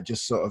insight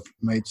just sort of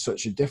made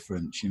such a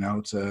difference,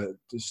 to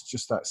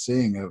just that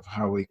seeing of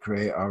how we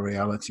create our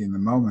reality in the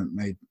moment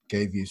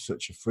gave you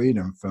such a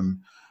freedom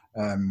from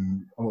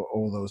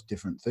all those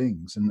different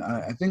things. And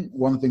I think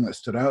one thing that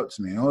stood out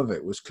to me in all of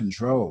it was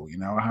control,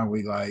 how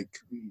we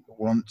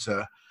want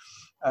to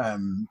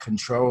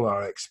control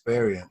our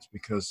experience,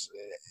 because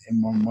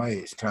in one way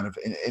it's kind of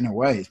in a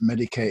way it's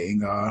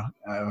medicating our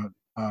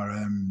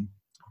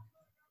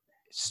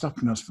it's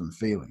stopping us from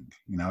feeling,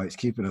 it's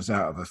keeping us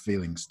out of a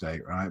feeling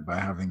state, right, by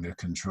having the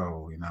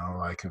control,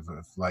 like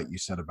like you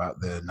said about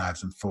the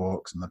knives and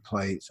forks and the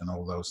plates and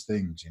all those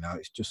things,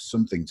 it's just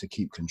something to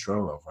keep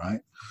control of,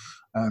 right?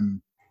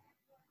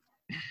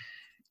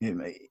 It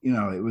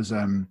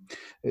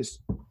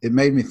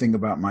made me think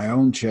about my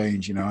own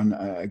change, and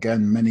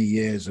again, many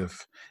years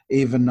of,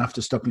 even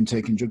after stopping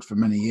taking drugs for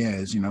many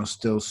years,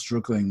 still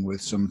struggling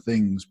with some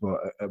things, but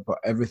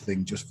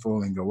everything just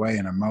falling away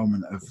in a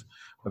moment of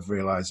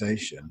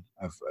realization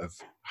of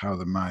how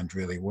the mind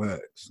really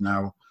works.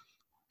 Now,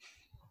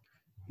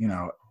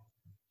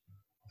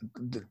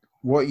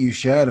 what you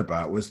shared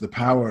about was the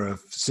power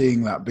of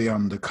seeing that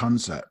beyond the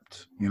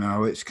concept.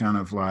 It's kind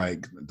of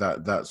like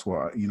that's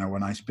what,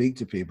 when I speak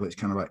to people, it's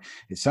kind of like,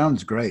 it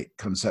sounds great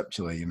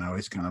conceptually,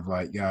 it's kind of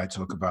like, yeah, I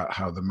talk about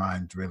how the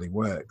mind really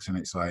works, and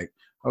it's like,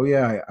 oh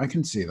yeah, I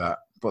can see that.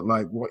 But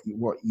like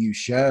what you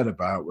shared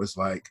about was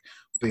like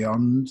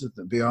beyond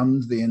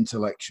the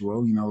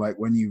intellectual, like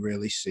when you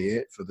really see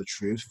it for the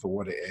truth, for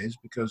what it is.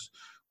 Because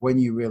when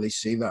you really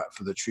see that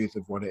for the truth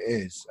of what it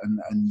is,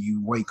 and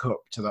you wake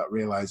up to that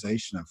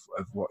realization of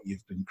what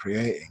you've been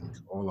creating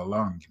all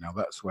along,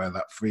 that's where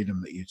that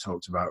freedom that you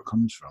talked about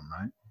comes from,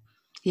 right?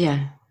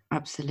 Yeah,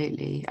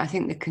 absolutely. I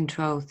think the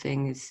control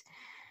thing is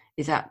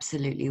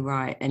absolutely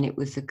right. And it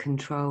was the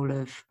control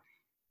of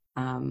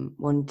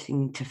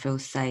wanting to feel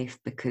safe,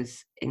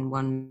 because in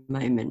one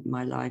moment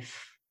my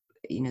life,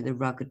 the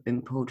rug had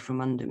been pulled from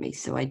under me,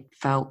 so I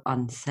felt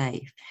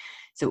unsafe.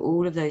 So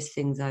all of those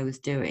things I was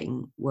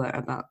doing were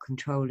about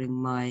controlling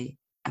my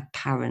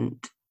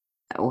apparent,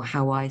 or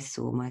how I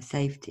saw my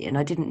safety, and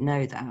I didn't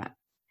know that.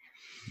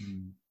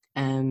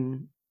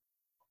 And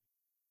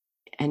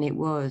it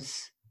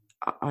was,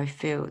 I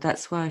feel,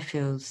 that's why I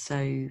feel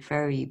so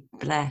very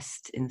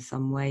blessed in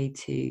some way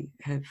to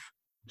have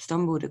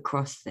stumbled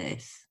across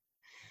this,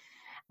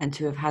 and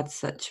to have had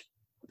such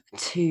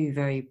two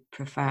very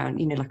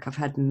profound, like I've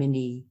had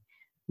many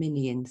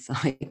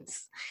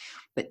insights,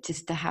 but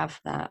just to have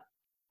that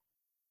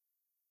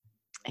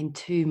in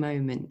 2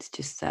 moments,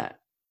 just that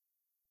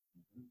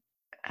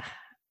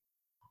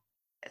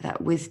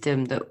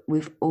wisdom that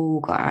we've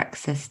all got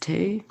access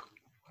to,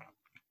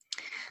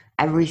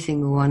 every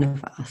single one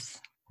of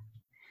us.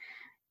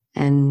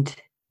 And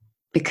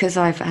because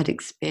I've had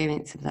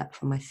experience of that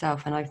for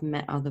myself, and I've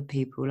met other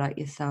people like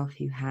yourself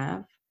who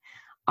have,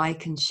 I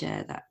can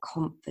share that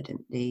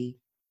confidently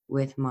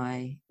with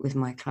my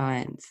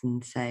clients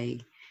and say,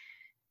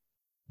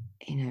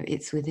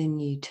 it's within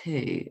you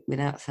too,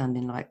 without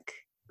sounding like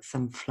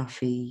some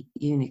fluffy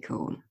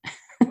unicorn.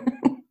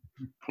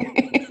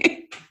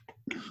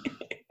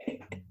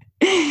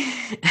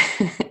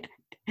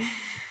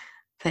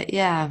 But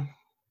yeah,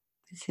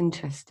 it's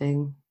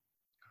interesting.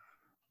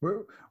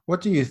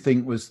 What do you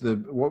think was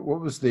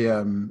what was the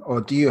or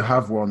do you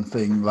have one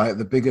thing, like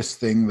the biggest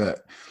thing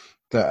that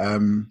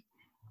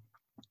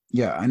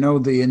yeah, I know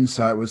the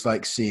insight was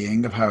like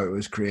seeing of how it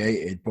was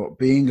created, but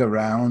being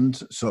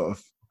around sort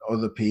of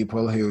other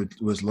people who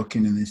was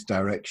looking in this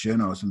direction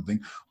or something,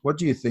 what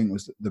do you think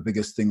was the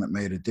biggest thing that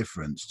made a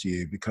difference to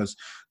you? Because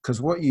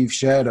what you've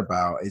shared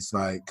about is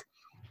like,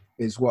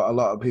 is what a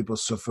lot of people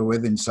suffer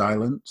with in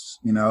silence.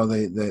 You know,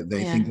 they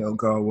think it'll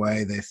go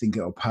away, they think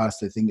it'll pass,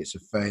 they think it's a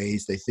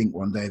phase, they think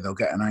one day they'll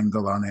get an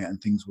angle on it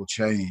and things will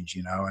change,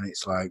 you know. And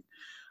it's like,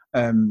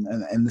 and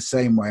in the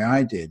same way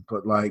I did.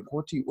 But like,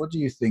 what do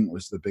you think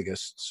was the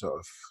biggest sort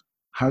of,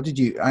 how did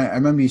you, I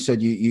remember you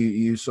said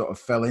you sort of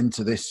fell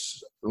into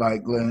this,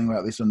 like learning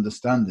about this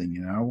understanding,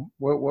 you know.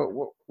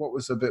 What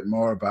was a bit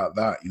more about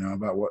that, you know,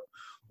 about what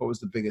was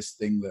the biggest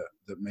thing that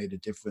made a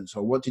difference,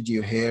 or what did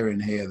you hear in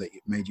here that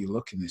made you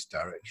look in this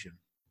direction?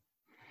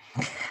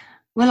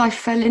 Well, I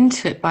fell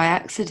into it by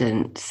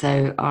accident.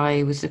 So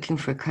I was looking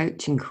for a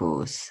coaching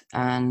course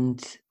and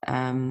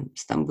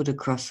stumbled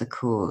across a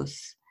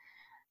course,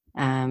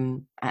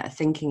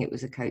 thinking it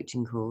was a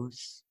coaching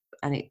course,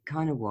 and it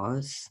kind of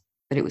was,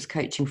 but it was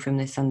coaching from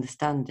this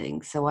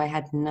understanding. So I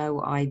had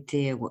no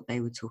idea what they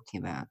were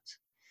talking about.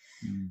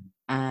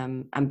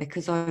 And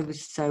because I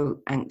was so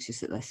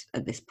anxious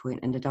at this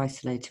point and had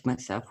isolated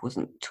myself,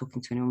 wasn't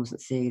talking to anyone,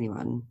 wasn't seeing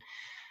anyone,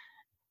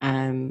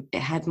 it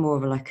had more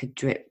of a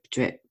drip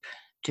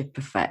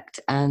effect.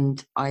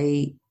 And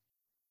I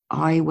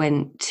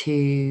went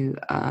to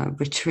a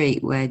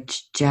retreat where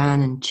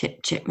Jan and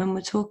Chip Chipman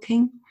were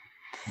talking,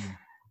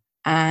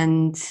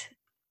 and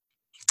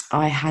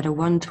I had a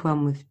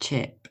one-to-one with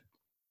Chip,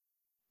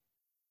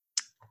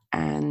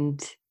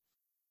 and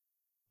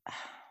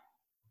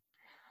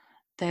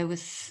there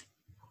was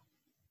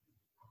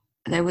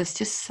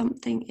just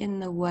something in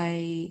the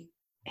way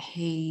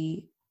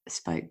he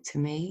spoke to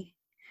me,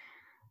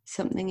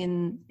 something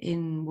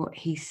in what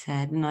he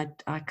said, and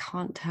I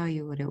can't tell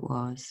you what it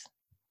was.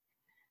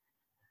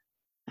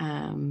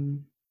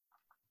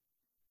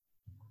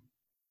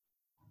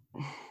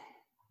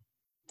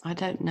 I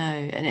don't know,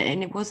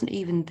 and it wasn't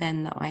even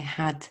then that I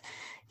had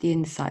the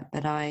insight,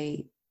 but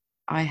I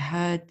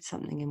heard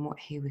something in what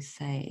he was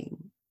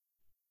saying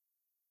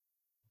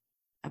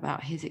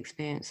about his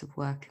experience of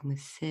working with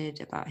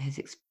Sid, about his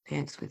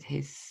experience with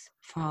his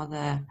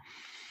father,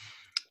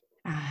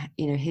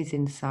 you know, his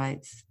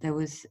insights. There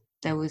was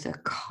a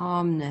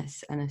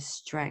calmness and a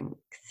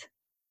strength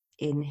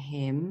in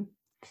him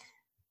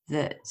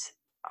that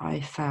I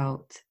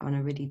felt on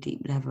a really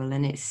deep level,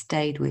 and it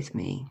stayed with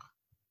me.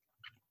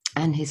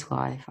 And his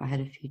wife, I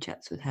had a few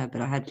chats with her, but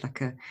I had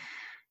like a,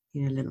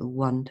 you know, little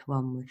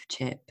one-to-one with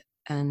Chip,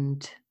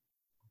 and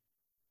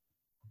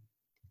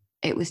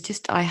it was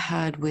just, I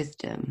heard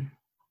wisdom,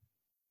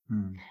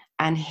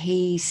 and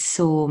he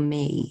saw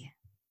me,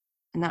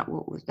 and that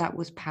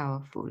was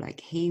powerful.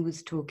 Like, he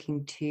was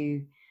talking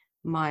to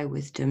my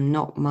wisdom,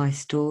 not my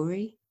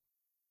story,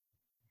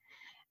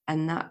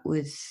 and that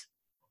was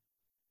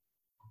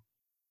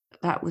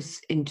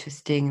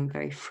interesting and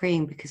very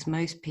freeing, because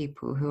most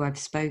people who I've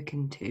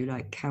spoken to,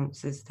 like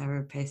counsellors,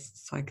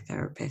 therapists,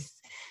 psychotherapists,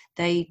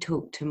 they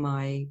talk to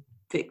my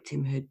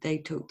victimhood, they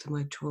talk to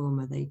my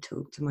trauma, they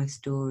talk to my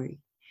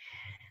story,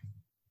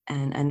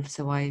 and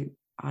so I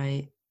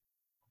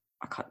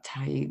can't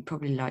tell you,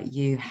 probably like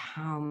you,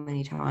 how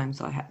many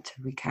times I had to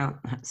recount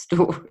that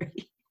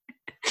story.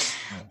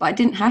 But I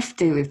didn't have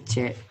to with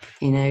Chip.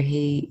 You know,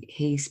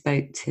 he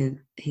spoke to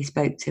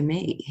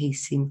me. He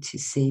seemed to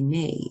see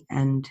me,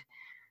 and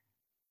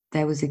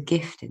there was a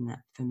gift in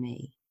that for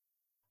me.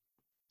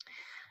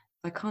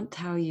 I can't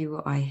tell you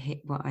what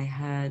I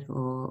heard,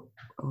 or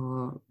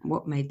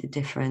what made the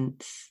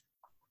difference.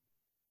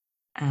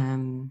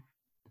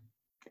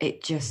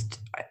 It just,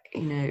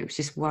 you know, it was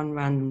just one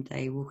random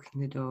day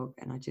walking the dog,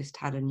 and I just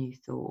had a new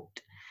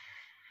thought.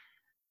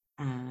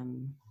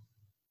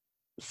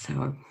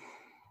 So,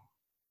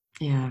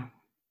 yeah,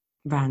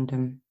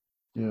 random,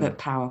 but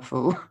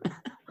powerful.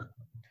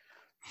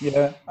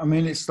 Yeah, I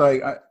mean, it's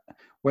like,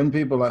 when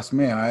people ask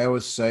me, I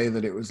always say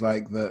that it was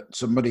like that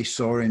somebody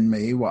saw in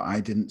me what I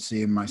didn't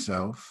see in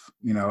myself,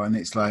 you know, and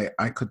it's like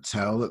I could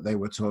tell that they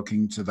were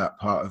talking to that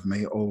part of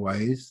me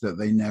always, that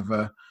they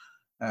never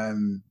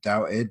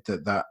doubted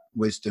that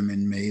wisdom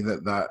in me,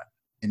 that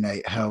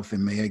innate health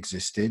in me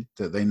existed,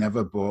 that they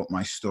never bought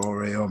my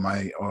story or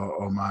my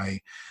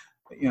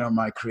you know,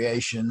 my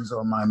creations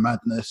or my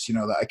madness, you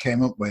know, that I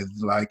came up with.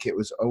 Like, it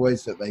was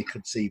always that they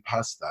could see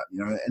past that,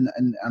 you know.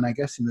 And I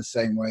guess in the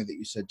same way that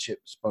you said Chip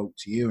spoke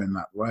to you in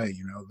that way,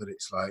 you know, that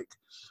it's like,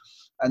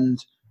 and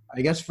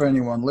I guess for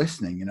anyone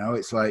listening, you know,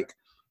 it's like,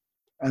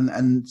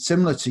 and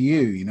similar to you,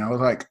 you know,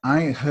 like,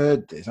 I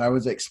heard this, I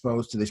was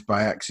exposed to this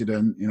by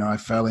accident, you know, I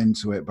fell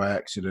into it by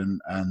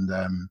accident, and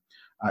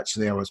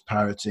actually I was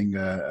parroting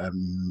a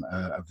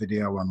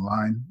video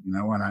online, you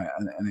know,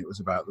 and it was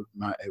about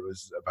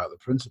the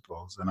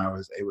principles, and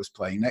it was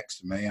playing next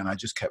to me, and I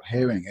just kept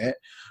hearing it,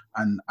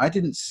 and I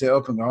didn't sit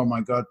up and go, oh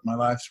my God, my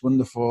life's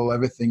wonderful,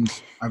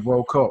 I've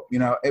woke up, you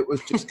know. It was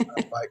just kind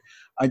of like,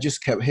 I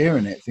just kept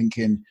hearing it,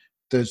 thinking,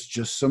 there's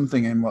just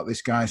something in what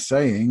this guy's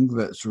saying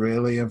that's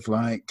really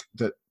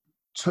that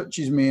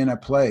touches me in a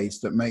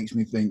place that makes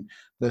me think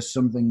there's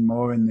something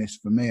more in this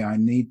for me. I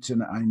need to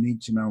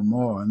know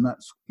more. And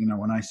that's, you know,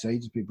 when I say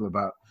to people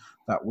about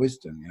that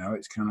wisdom, you know,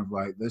 it's kind of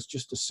like, there's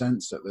just a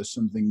sense that there's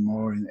something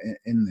more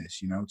in this,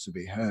 you know, to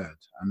be heard.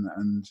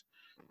 And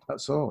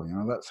that's all.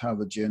 That's how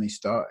the journey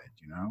started.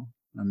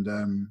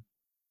 And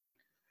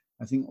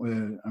I think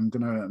I'm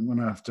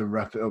gonna have to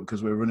wrap it up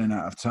because we're running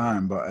out of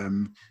time. But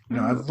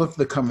I've loved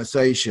the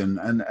conversation,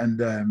 and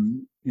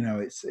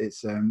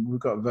it's we've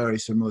got very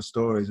similar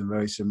stories and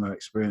very similar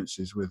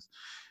experiences with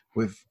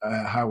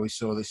how we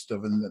saw this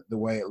stuff and the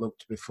way it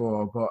looked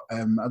before. But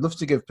I'd love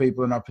to give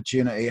people an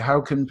opportunity.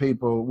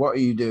 What are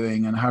you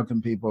doing, and how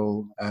can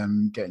people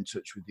get in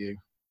touch with you?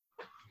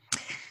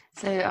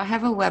 So I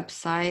have a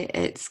website.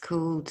 It's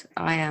called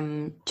I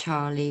Am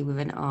Charli with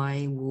an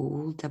I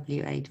Wall,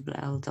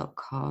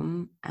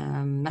 WALL.com.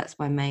 That's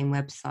my main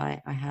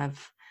website. I'm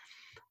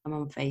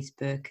on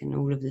Facebook and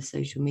all of the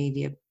social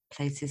media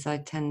places. I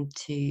tend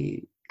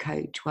to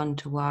coach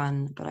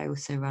one-to-one, but I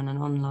also run an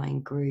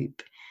online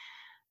group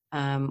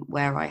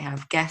where I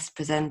have guest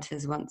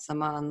presenters once a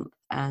month,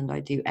 and I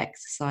do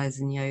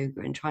exercise and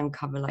yoga and try and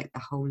cover like the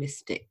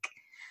holistic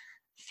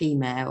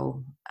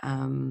female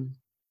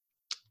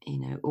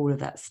all of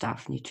that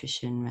stuff,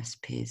 nutrition,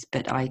 recipes,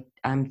 but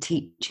I'm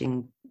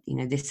teaching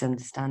this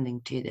understanding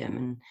to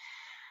them,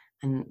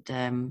 and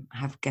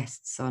have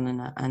guests on,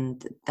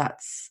 and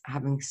that's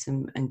having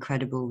some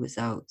incredible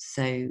results.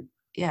 So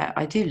yeah,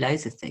 I do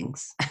loads of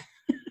things.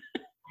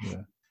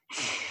 Yeah.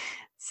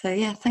 So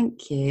yeah,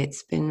 thank you.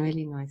 It's been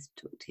really nice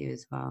to talk to you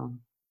as well.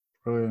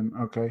 Brilliant.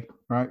 Okay.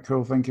 Right.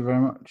 Cool. Thank you very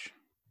much.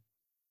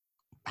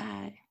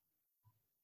 Bye.